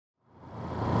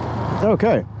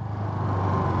Okay.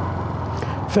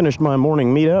 Finished my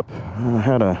morning meetup.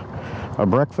 Had a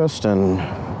breakfast and...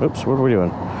 Oops, what are we doing?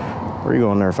 Where are you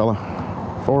going there, fella?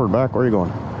 Forward, back, where are you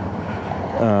going?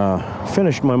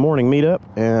 Finished my morning meetup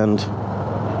and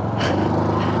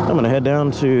I'm going to head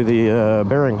down to the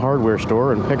Bering hardware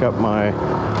store and pick up my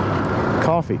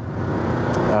coffee.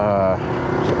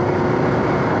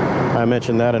 I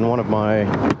mentioned that in one of my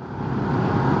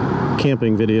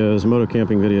camping videos, moto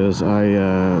camping videos.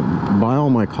 I buy all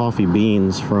my coffee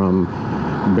beans from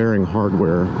Bering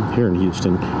Hardware here in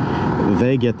Houston.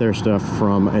 They get their stuff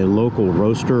from a local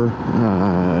roaster.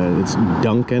 It's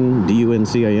Duncan,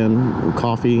 D-U-N-C-A-N,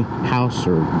 Coffee House,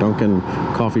 or Duncan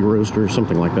Coffee Roaster,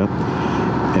 something like that.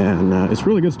 And it's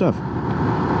really good stuff.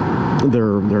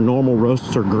 Their normal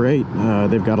roasts are great.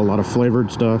 They've got a lot of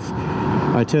flavored stuff.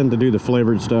 I tend to do the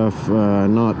flavored stuff,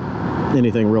 not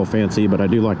anything real fancy, but I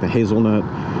do like the hazelnut.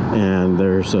 And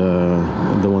there's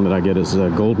the one that I get is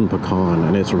golden pecan,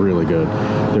 and it's really good.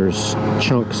 There's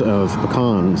chunks of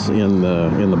pecans in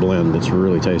the blend. It's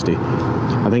really tasty.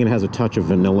 I think it has a touch of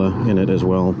vanilla in it as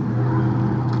well.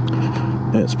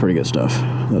 It's pretty good stuff.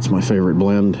 That's my favorite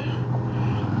blend.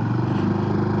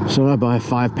 So I buy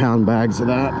 5-pound bags of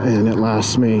that, and it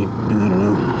lasts me, I don't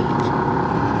know,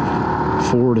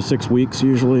 4 to 6 weeks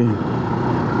usually.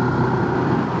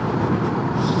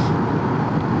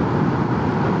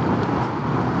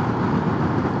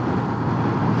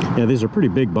 Yeah, these are pretty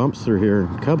big bumps through here.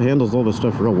 Cub handles all this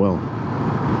stuff real well.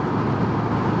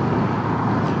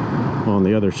 On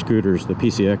the other scooters, the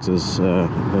PCXs,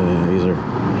 these are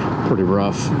pretty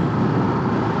rough.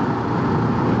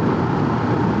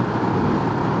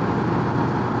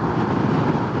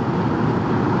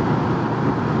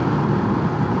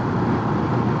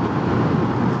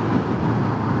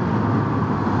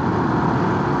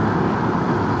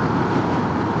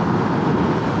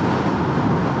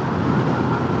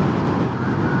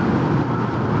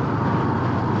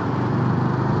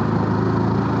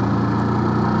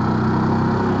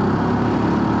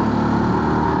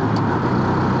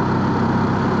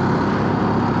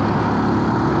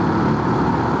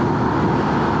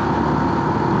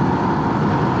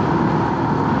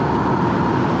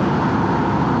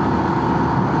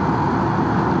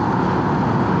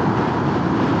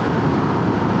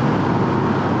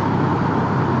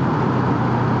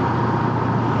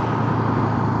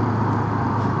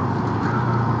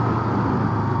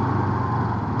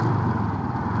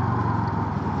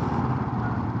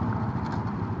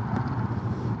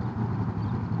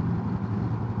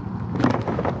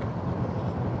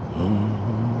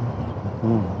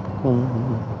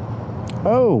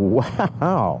 Oh,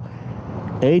 wow.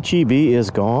 HEB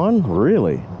is gone?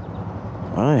 Really?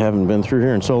 I haven't been through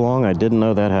here in so long, I didn't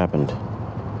know that happened.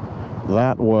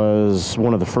 That was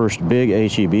one of the first big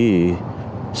HEB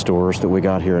stores that we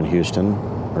got here in Houston,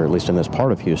 or at least in this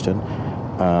part of Houston.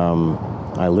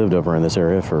 I lived over in this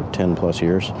area for 10 plus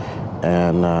years,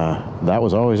 and that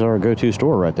was always our go-to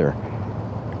store right there.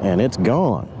 And it's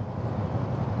gone.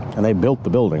 And they built the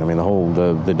building. I mean, the whole,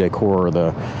 the decor,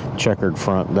 the checkered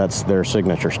front, that's their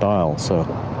signature style. So,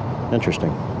 interesting.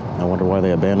 I wonder why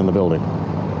they abandoned the building.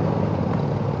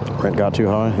 Rent got too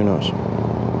high? Who knows?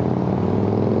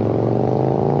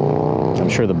 I'm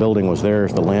sure the building was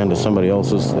theirs. The land is somebody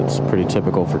else's. It's pretty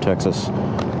typical for Texas,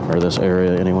 or this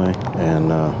area anyway. And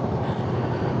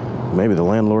maybe the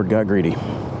landlord got greedy.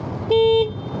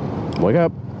 Wake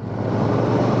up.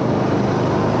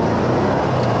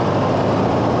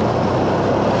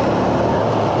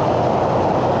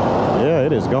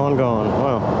 It is gone.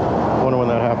 Wow. Wonder when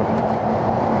that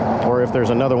happened. Or if there's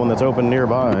another one that's open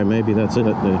nearby, maybe that's it.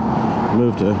 They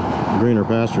moved to greener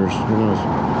pastures. Who knows?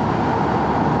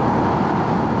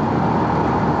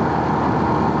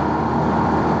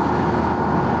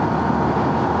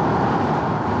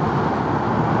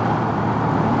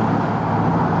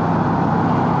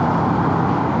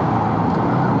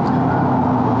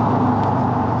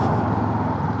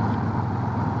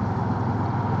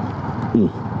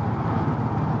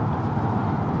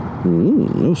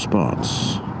 No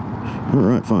spots. All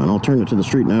right, fine. I'll turn it to the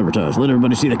street and advertise. Let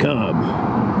everybody see the Cub.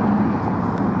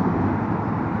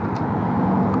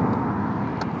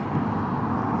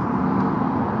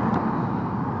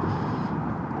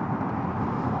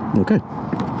 Okay.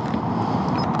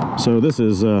 So this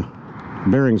is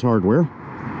Bering's Hardware.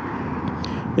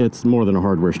 It's more than a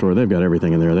hardware store. They've got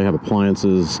everything in there. They have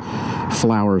appliances,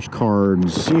 flowers,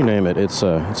 cards, you name it. It's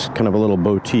kind of a little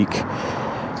boutique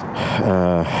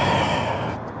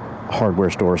hardware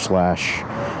store slash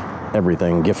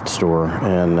everything gift store,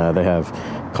 and they have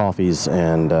coffees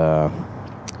and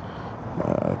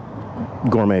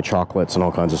gourmet chocolates and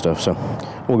all kinds of stuff. So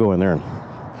we'll go in there and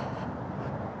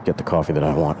get the coffee that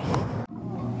I want.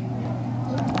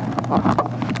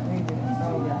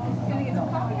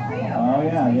 Oh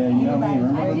yeah, you know me,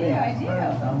 remember me? I do.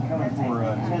 I'm coming for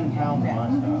 10 pounds of my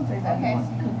stuff. Okay.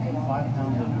 5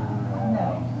 pounds of your...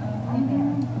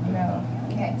 No.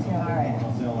 Okay, all right.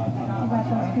 I'll sell that.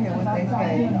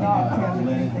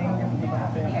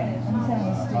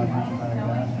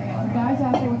 The guys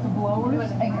out there with the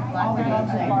blowers, all the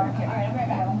dogs are barking. All right, I'm right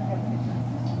back.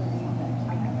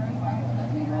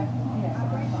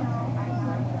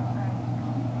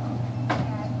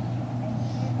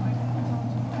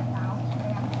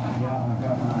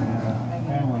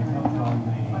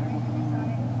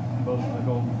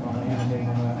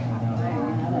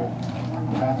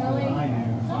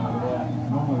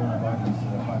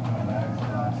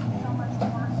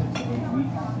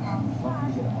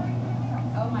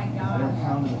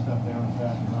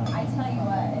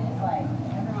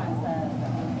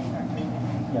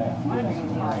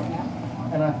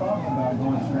 And I thought about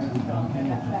going straight to Dunkin',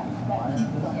 which is the supplier that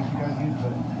you guys use,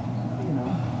 but, you know,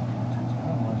 I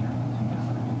don't know.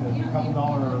 Because a couple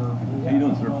dollar...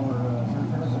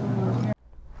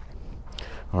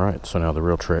 All right, so now the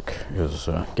real trick is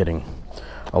getting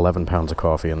 11 pounds of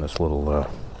coffee in this little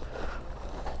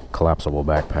collapsible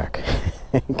backpack,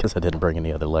 because I didn't bring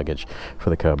any other luggage for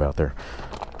the cub out there.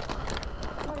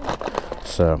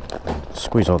 So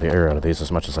squeeze all the air out of these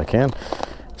as much as I can.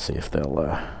 See if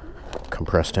they'll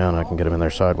compress down. I can get them in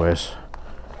there sideways.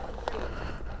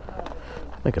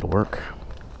 I think it'll work.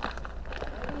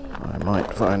 I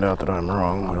might find out that I'm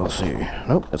wrong. We'll see.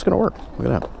 Nope, it's gonna work. Look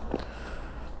at that.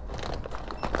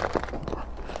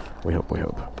 We hope, we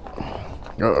hope.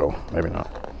 Uh-oh, maybe not.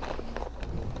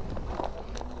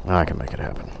 I can make it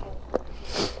happen.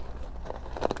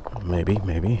 Maybe,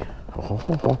 maybe.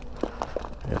 Oh.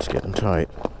 It's getting tight.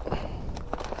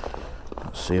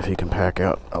 Let's see if he can pack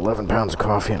out 11 pounds of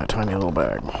coffee in a tiny little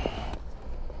bag.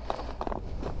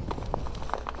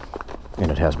 And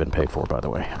it has been paid for, by the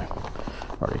way. I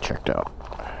already checked out.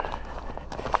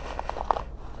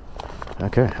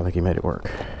 Okay, I think he made it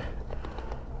work.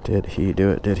 Did he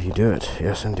do it? Did he do it?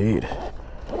 Yes, indeed.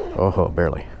 Oh,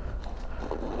 barely.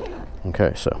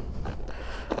 Okay, so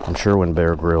I'm sure when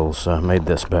Bear Grylls made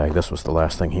this bag, this was the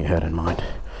last thing he had in mind.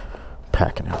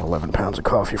 Packing out 11 pounds of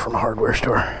coffee from a hardware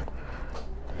store.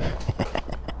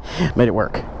 Made it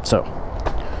work. So,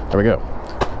 there we go.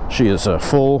 She is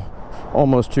full,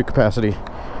 almost to capacity,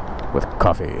 with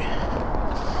coffee.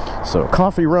 So,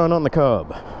 coffee run on the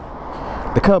Cub.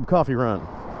 The Cub coffee run.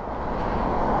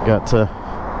 Got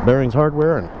Bering's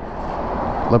hardware and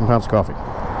 11 pounds of coffee.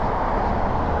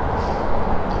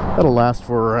 That'll last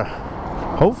for,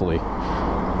 hopefully,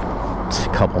 a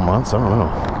couple months. I don't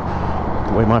know.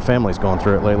 The way my family's gone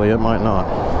through it lately, it might not.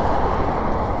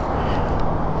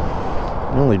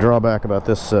 The only drawback about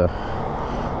this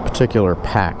particular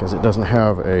pack is it doesn't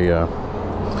have a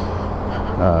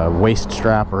waist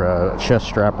strap or a chest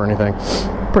strap or anything.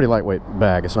 Pretty lightweight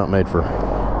bag. It's not made for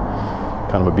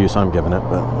kind of abuse I'm giving it,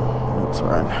 but it's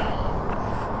alright.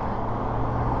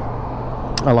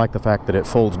 I like the fact that it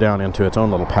folds down into its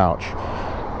own little pouch.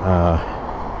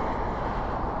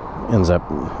 Ends up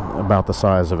about the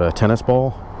size of a tennis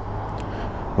ball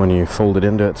when you fold it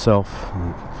into itself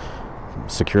and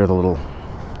secure the little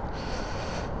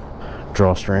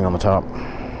drawstring on the top.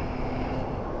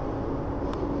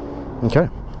 Okay.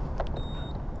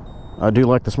 I do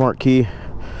like the smart key.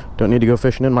 Don't need to go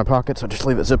fishing in my pocket, so just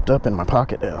leave it zipped up in my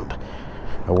pocket and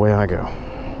away I go.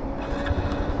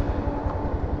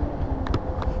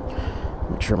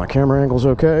 Make sure my camera angle's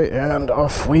okay, and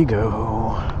off we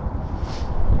go.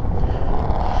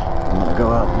 I'm gonna go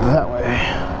out that way.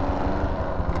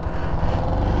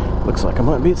 Looks like I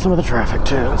might beat some of the traffic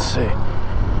too. Let's see.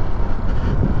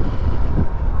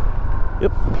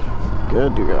 Yep,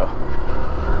 good to go.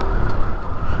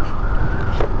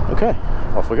 Okay,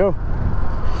 off we go.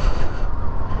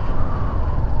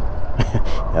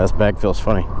 Yeah, this bag feels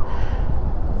funny.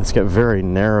 It's got very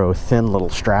narrow, thin little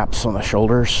straps on the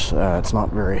shoulders. It's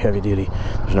not very heavy duty.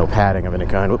 There's no padding of any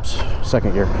kind. Whoops,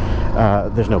 second gear.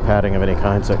 There's no padding of any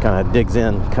kind, so it kind of digs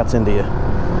in, cuts into you.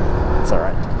 It's all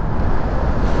right.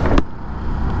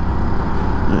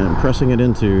 And pressing it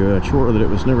into a chore that it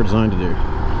was never designed to do.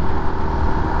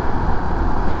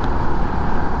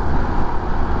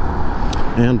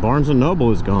 And Barnes & Noble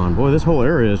is gone. Boy, this whole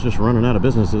area is just running out of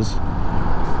businesses.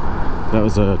 That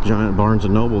was a giant Barnes &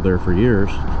 Noble there for years.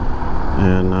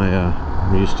 And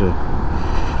I used to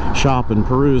shop and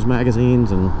peruse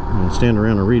magazines and stand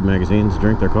around and read magazines,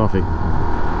 drink their coffee.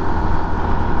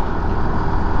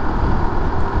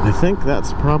 I think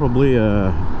that's probably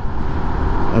a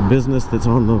business that's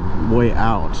on the way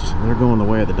out. They're going the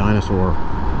way of the dinosaur,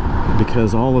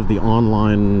 because all of the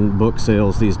online book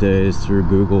sales these days through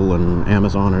Google and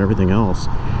Amazon and everything else,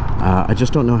 I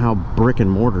just don't know how brick and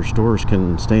mortar stores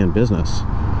can stay in business.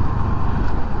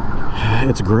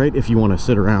 It's great if you want to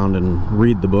sit around and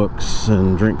read the books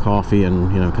and drink coffee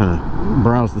and, you know, kind of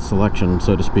browse the selection,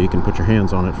 so to speak, and put your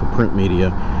hands on it for print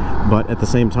media. But at the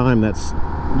same time, that's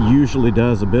usually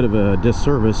does a bit of a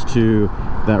disservice to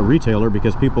that retailer,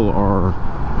 because people are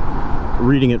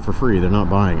reading it for free. They're not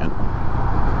buying it.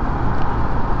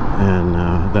 And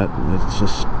that it's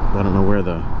just, I don't know where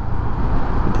the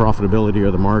profitability or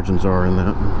the margins are in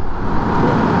that.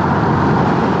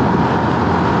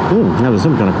 That was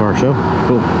some kind of car show.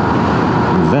 Cool.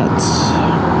 Vets.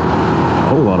 A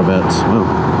whole lot of vets. Wow.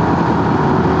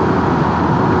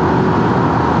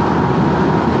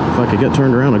 If I could get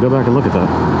turned around, I'd go back and look at that.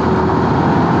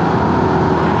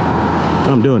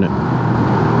 I'm doing it.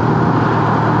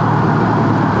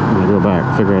 I'm gonna go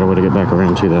back, figure out a way to get back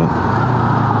around to that.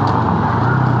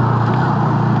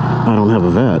 I don't have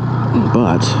a vet,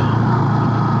 but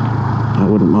I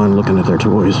wouldn't mind looking at their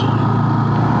toys.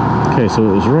 Okay, so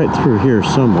it was right through here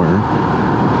somewhere.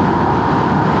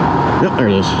 Yep, there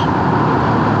it is.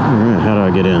 Alright, how do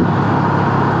I get in?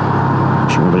 I'm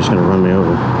sure nobody's gonna run me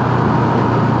over.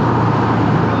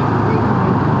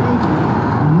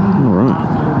 Alright.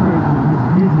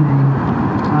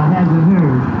 Hasn't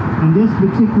heard. And this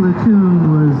particular tune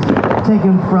was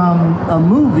taken from a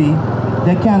movie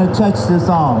that kind of touched us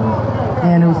all.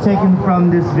 And it was taken from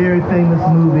this very famous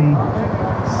movie,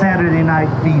 Saturday Night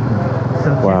Fever. So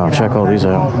wow, check all these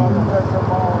out.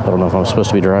 I don't know if I'm supposed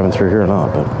to be driving through here or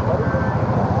not, but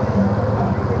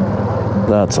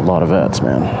that's a lot of vets,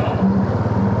 man.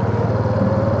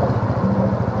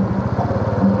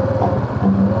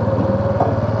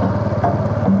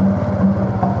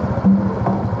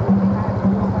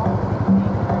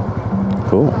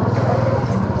 Cool.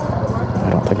 I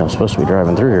don't think I'm supposed to be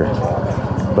driving through here,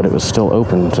 but it was still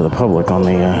open to the public on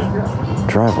the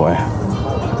driveway.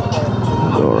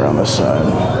 Go around this side.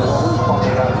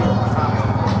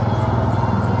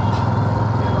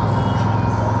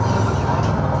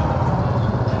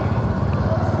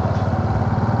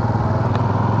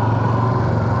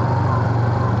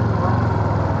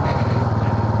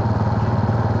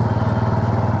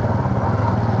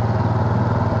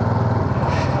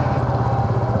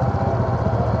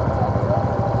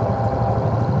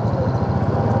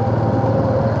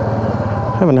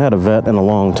 Haven't had a vet in a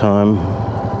long time.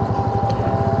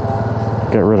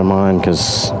 Got rid of mine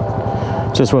because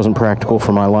it just wasn't practical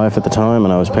for my life at the time,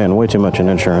 and I was paying way too much in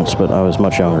insurance, but I was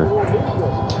much younger.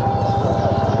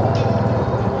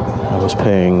 I was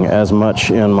paying as much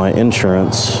in my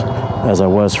insurance as I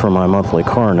was for my monthly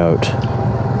car note,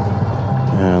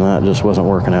 and that just wasn't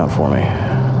working out for me.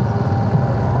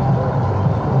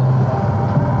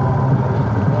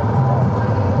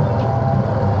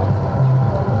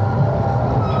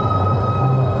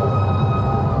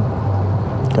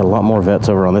 Got a lot more vets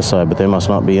over on this side, but they must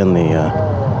not be in the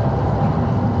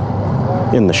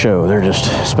show. They're just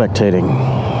spectating.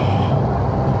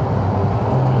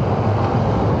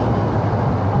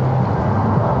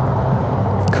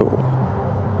 Cool.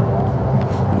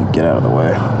 Get out of the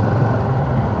way.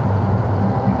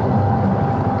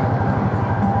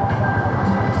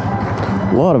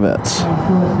 A lot of vets.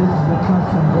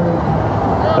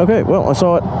 Okay, well, I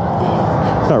saw it.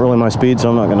 It's not really my speed, so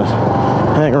I'm not gonna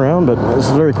hang around, but this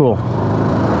is very cool.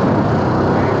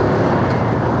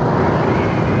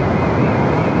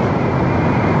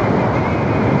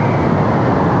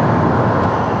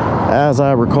 As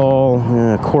I recall,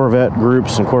 Corvette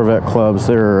groups and Corvette clubs,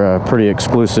 they're pretty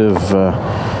exclusive,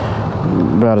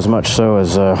 about as much so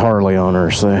as Harley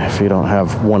owners. If you don't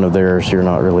have one of theirs, you're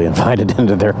not really invited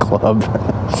into their club.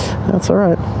 That's all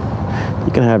right.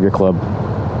 You can have your club.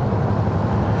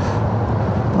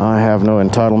 I have no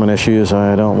entitlement issues.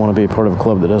 I don't want to be part of a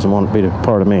club that doesn't want to be a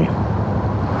part of me.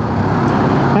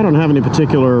 I don't have any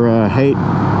particular hate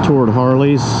toward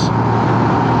Harleys.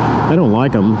 I don't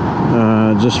like them,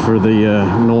 just for the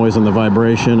noise and the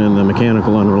vibration and the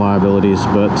mechanical unreliabilities,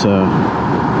 but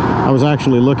I was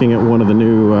actually looking at one of the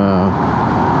new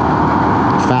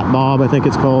Fat Bob, I think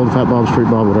it's called, Fat Bob,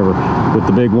 Street Bob, whatever, with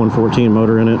the big 114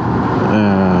 motor in it.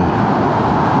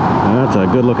 That's a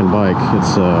good looking bike.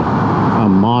 It's a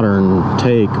modern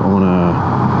take on a,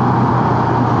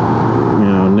 you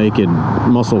know, naked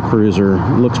muscle cruiser.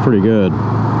 It looks pretty good,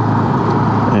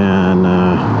 and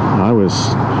I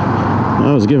was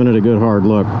giving it a good hard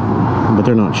look, but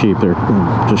they're not cheap. They're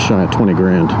just shy of 20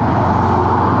 grand.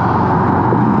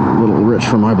 Little rich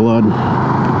for my blood,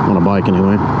 on a bike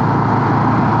anyway.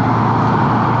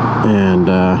 And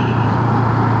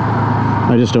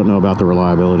I just don't know about the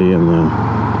reliability and the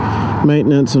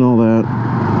maintenance and all that.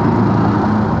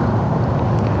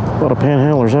 A lot of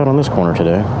panhandlers out on this corner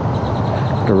today.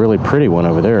 A really pretty one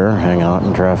over there hanging out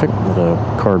in traffic with a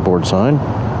cardboard sign.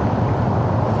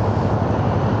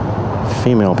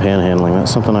 Female panhandling,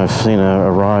 that's something I've seen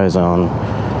a rise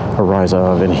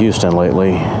of in Houston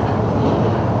lately.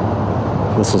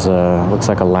 This is looks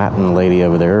like a Latin lady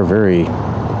over there, very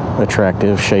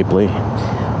attractive, shapely.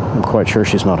 I'm quite sure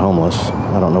she's not homeless.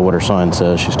 I don't know what her sign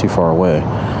says, she's too far away.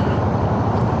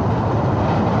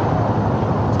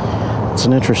 It's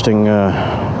an interesting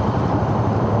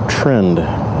trend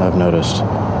I've noticed.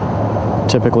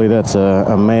 Typically that's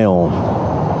a male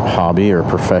hobby or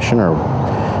profession or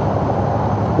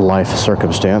life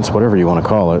circumstance, whatever you want to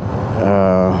call it.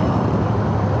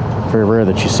 Very rare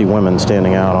that you see women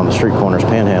standing out on the street corners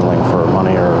panhandling for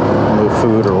money or move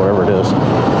food or whatever it is.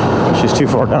 She's too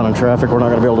far down in traffic, we're not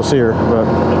going to be able to see her, but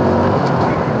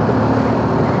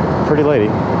pretty lady.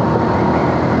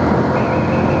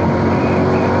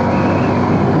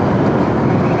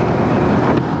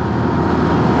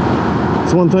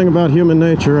 It's one thing about human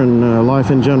nature and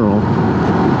life in general.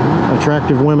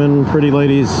 Attractive women, pretty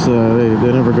ladies,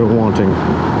 they never go wanting.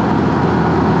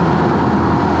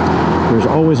 There's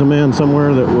always a man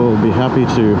somewhere that will be happy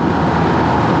to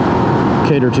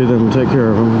cater to them, take care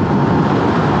of them.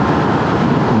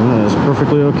 And that is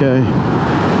perfectly okay.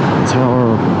 That's how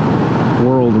our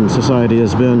world and society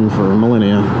has been for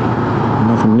millennia.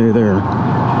 Nothing new there.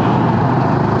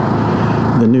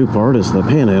 The new part is the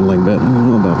panhandling bit. I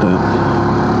don't know about that.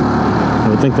 I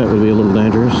would think that would be a little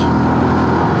dangerous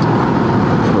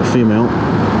for a female.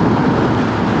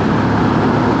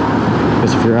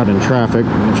 Because if you're out in traffic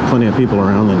and there's plenty of people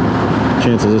around, then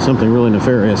chances of something really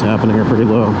nefarious happening are pretty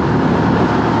low.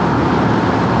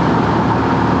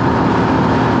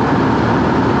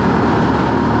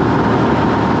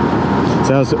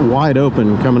 So I was wide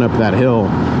open coming up that hill,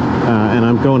 and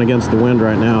I'm going against the wind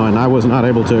right now, and I was not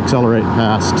able to accelerate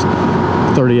past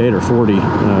 38 or 40.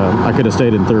 I could have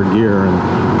stayed in third gear and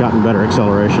gotten better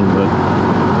acceleration, but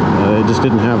it just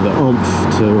didn't have the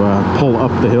oomph to pull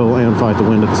up the hill and fight the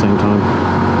wind at the same time.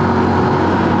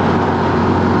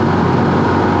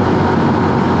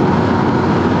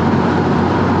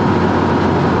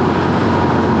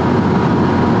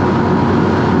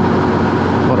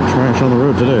 A lot of trash on the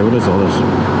road today. What is all this?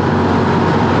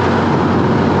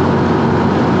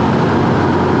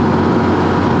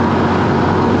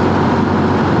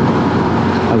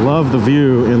 I love the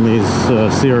view in these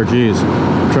CRGs.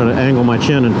 I'm trying to angle my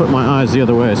chin and put my eyes the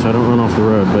other way so I don't run off the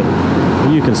road, but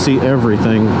you can see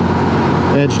everything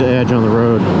edge to edge on the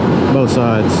road, both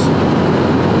sides.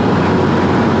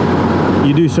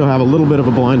 You do still have a little bit of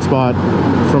a blind spot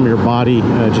from your body,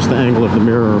 just the angle of the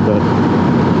mirror, but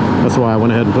that's why I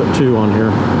went ahead and put 2 on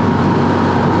here.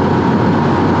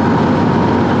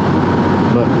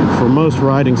 But for most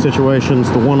riding situations,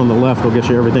 the one on the left will get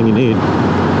you everything you need.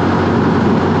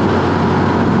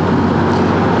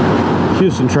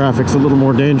 Houston traffic's a little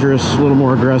more dangerous, a little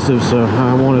more aggressive, so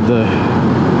I wanted the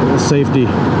safety of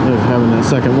having that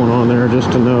second one on there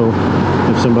just to know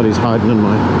if somebody's hiding in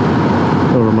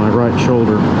over my right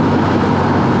shoulder.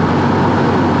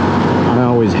 I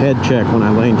always head check when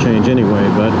I lane change anyway,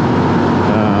 but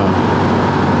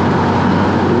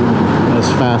as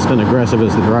fast and aggressive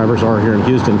as the drivers are here in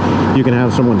Houston, you can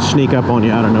have someone sneak up on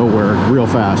you out of nowhere real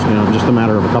fast, just a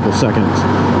matter of a couple seconds,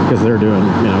 because they're doing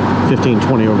 15,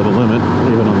 20 over the limit,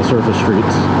 even on the surface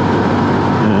streets,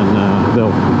 and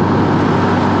they'll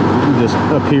just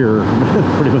appear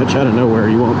pretty much out of nowhere.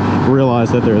 You won't realize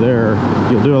that they're there.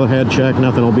 You'll do a head check,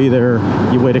 nothing will be there.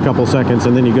 You wait a couple seconds,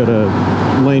 and then you go to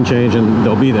lane change, and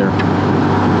they'll be there.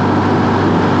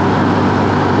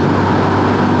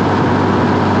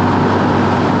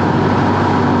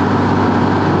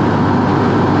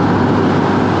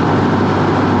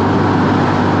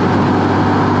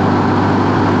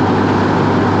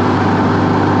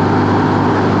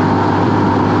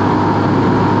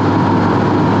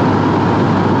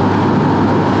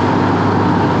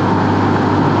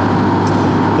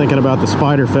 Thinking about the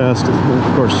Spider Fest,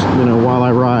 of course, while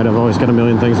I ride, I've always got a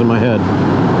million things in my head.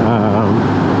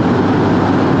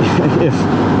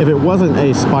 If it wasn't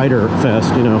a Spider Fest,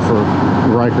 for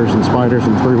Rikers and Spiders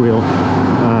and three-wheel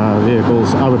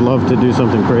vehicles, I would love to do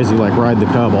something crazy like ride the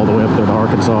Cub all the way up there to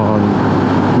Arkansas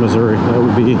and Missouri. That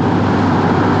would be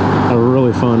a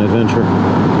really fun adventure.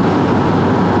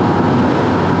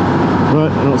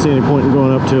 But I don't see any point in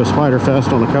going up to a Spider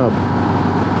Fest on a Cub.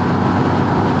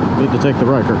 Need to take the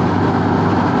Riker.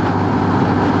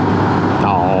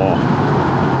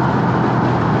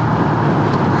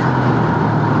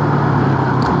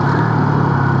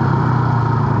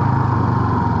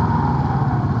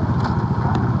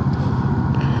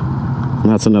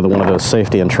 that's another one of those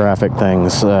safety and traffic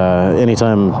things.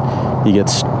 Anytime you get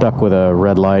stuck with a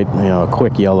red light, you know, a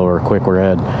quick yellow or a quick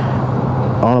red,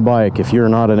 on a bike, if you're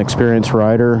not an experienced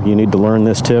rider, you need to learn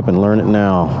this tip and learn it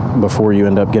now before you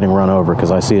end up getting run over,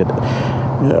 because I see it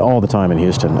all the time in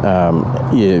Houston.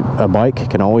 A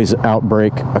bike can always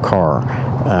outbrake a car,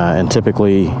 and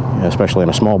typically, especially on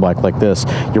a small bike like this,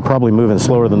 you're probably moving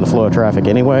slower than the flow of traffic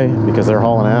anyway because they're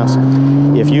hauling ass.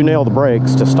 If you nail the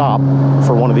brakes to stop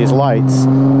for one of these lights,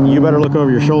 you better look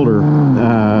over your shoulder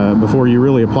before you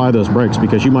really apply those brakes,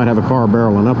 because you might have a car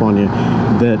barreling up on you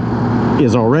that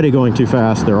is already going too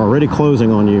fast, they're already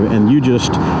closing on you, and you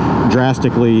just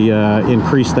drastically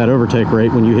increase that overtake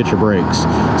rate when you hit your brakes.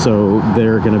 So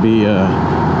they're going to be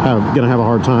have a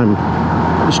hard time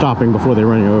stopping before they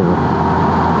run you over.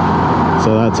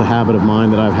 So that's a habit of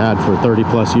mine that I've had for 30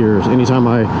 plus years. Anytime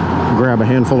I grab a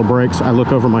handful of brakes, I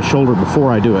look over my shoulder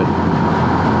before I do it.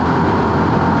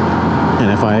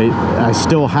 And if I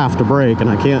still have to brake and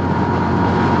I can't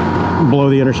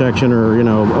blow the intersection or, you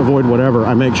know, avoid whatever,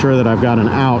 I make sure that I've got an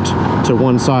out to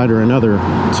one side or another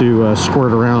to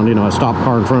squirt around, you know, a stop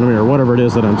car in front of me or whatever it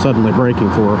is that I'm suddenly braking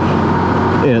for.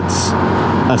 It's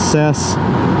assess,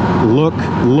 look,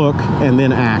 and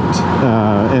then act.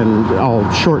 And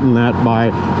I'll shorten that by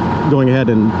going ahead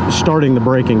and starting the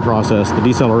braking process, the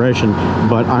deceleration,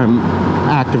 but I'm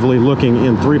actively looking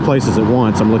in 3 places at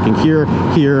once. I'm looking here,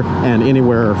 here, and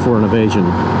anywhere for an evasion.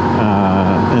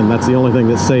 And that's the only thing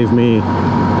that saved me,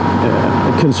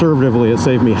 conservatively, it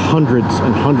saved me hundreds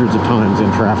and hundreds of times in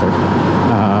traffic.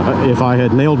 If I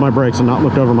had nailed my brakes and not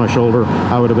looked over my shoulder,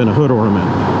 I would have been a hood ornament.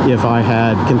 If I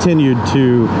had continued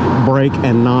to brake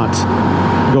and not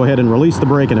go ahead and release the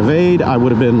brake and evade, I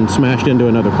would have been smashed into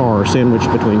another car or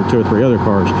sandwiched between 2 or 3 other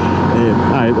cars.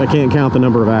 I can't count the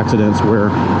number of accidents where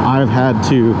I've had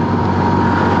to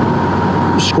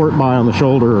squirt by on the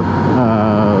shoulder,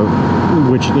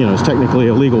 which, you know, is technically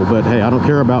illegal, but hey, I don't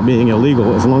care about being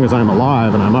illegal as long as I'm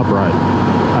alive and I'm upright.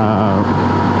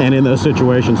 And in those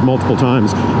situations, multiple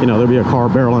times, you know, there'll be a car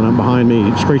barreling up behind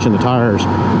me, screeching the tires.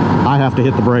 I have to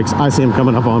hit the brakes. I see them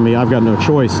coming up on me. I've got no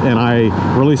choice, and I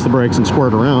release the brakes and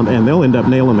squirt around, and they'll end up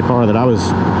nailing the car that I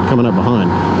was coming up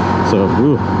behind. So,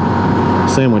 ooh,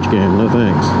 sandwich game, no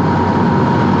thanks.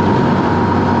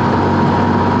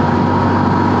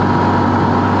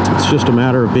 It's just a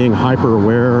matter of being hyper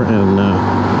aware and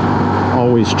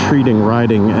always treating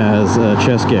riding as a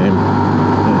chess game.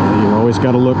 You've always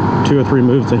got to look 2 or 3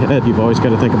 moves ahead. You've always got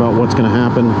to think about what's going to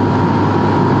happen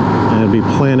and be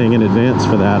planning in advance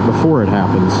for that before it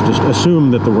happens. Just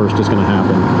assume that the worst is going to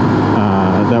happen.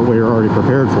 That way you're already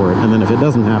prepared for it. And then if it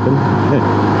doesn't happen, hey,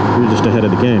 you're just ahead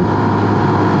of the game.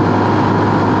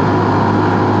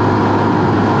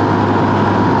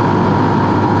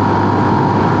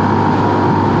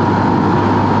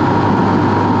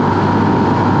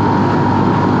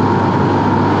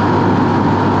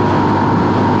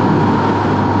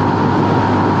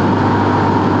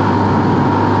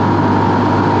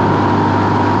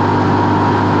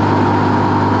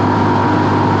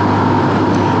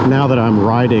 Now that I'm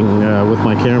riding with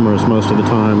my cameras most of the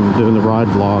time, doing the ride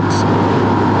vlogs,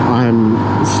 I'm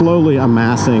slowly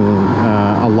amassing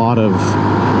a lot of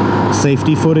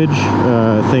safety footage,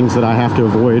 things that I have to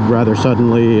avoid rather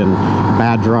suddenly, and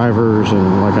bad drivers,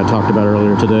 and like I talked about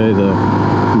earlier today,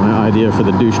 my idea for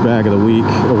the douchebag of the week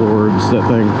awards, that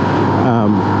thing.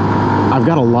 I've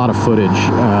got a lot of footage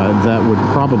that would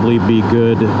probably be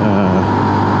good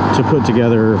to put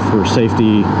together for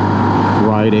safety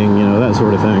riding, you know, that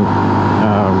sort of thing.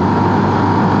 I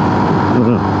don't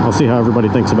know. I'll see how everybody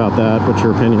thinks about that, what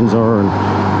your opinions are, and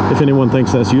if anyone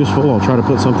thinks that's useful, I'll try to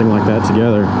put something like that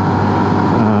together.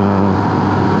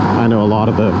 I know a lot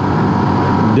of the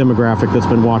demographic that's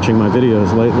been watching my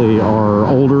videos lately are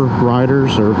older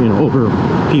riders, or, you know, older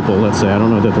people, let's say. I don't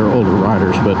know that they're older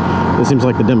riders, but it seems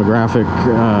like the demographic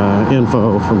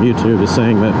info from YouTube is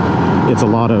saying that it's a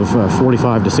lot of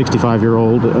 45 to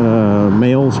 65-year-old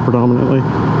males predominantly.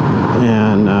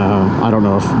 And I don't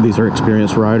know if these are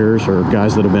experienced riders or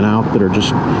guys that have been out that are just,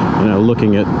 you know,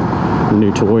 looking at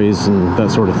new toys and that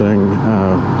sort of thing.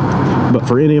 But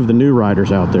for any of the new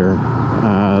riders out there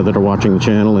that are watching the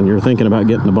channel and you're thinking about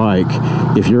getting a bike,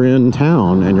 if you're in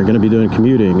town and you're going to be doing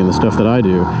commuting and the stuff that I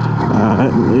do,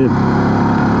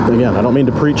 again, I don't mean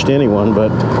to preach to anyone,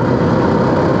 but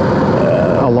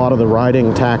a lot of the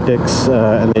riding tactics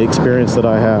and the experience that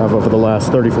I have over the last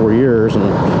 34 years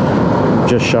and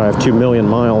just shy of 2 million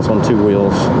miles on 2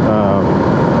 wheels,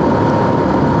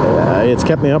 it's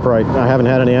kept me upright. I haven't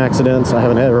had any accidents. I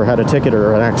haven't ever had a ticket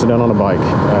or an accident on a bike,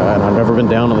 and I've never been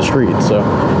down on the street. So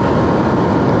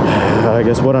I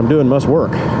guess what I'm doing must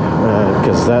work.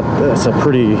 because that's a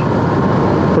pretty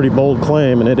bold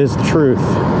claim, and it is the truth.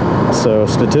 So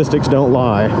statistics don't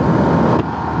lie.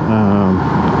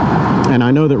 And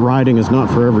I know that riding is not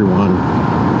for everyone.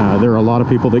 There are a lot of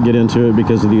people that get into it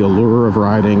because of the allure of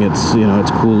riding. It's, you know,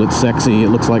 it's cool, it's sexy, it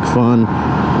looks like fun.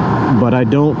 But I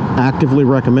don't actively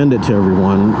recommend it to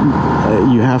everyone.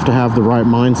 You have to have the right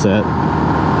mindset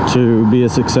to be a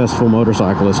successful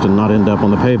motorcyclist and not end up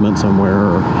on the pavement somewhere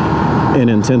or in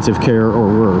intensive care or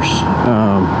worse.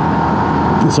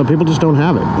 Some people just don't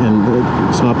have it, and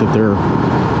it's not that they're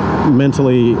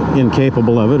mentally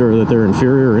incapable of it or that they're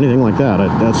inferior or anything like that.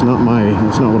 That's not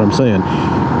what I'm saying.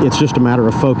 It's just a matter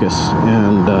of focus,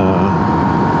 and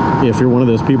if you're one of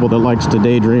those people that likes to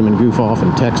daydream and goof off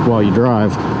and text while you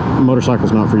drive,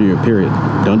 motorcycle's not for you, period.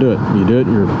 Don't do it. You do it,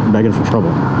 you're begging for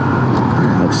trouble.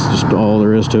 That's just all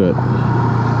there is to it.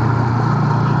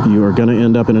 You are going to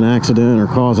end up in an accident or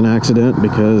cause an accident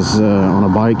because on a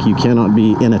bike you cannot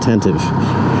be inattentive.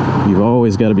 You've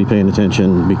always got to be paying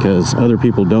attention because other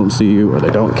people don't see you or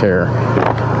they don't care.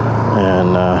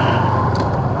 And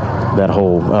that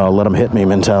whole let them hit me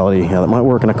mentality, that might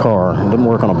work in a car. It doesn't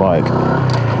work on a bike.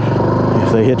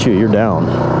 If they hit you, you're down.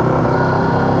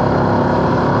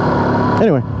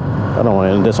 Anyway, I don't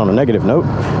want to end this on a negative note.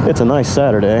 It's a nice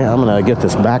Saturday. I'm going to get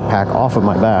this backpack off of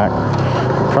my back.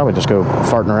 Probably just go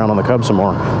farting around on the Cub some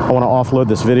more. I want to offload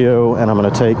this video, and I'm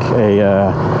going to take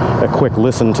a quick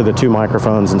listen to the two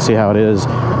microphones and see how it is.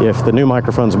 If the new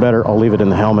microphone's better, I'll leave it in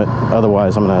the helmet.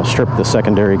 Otherwise, I'm going to strip the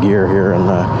secondary gear here and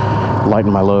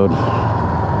lighten my load.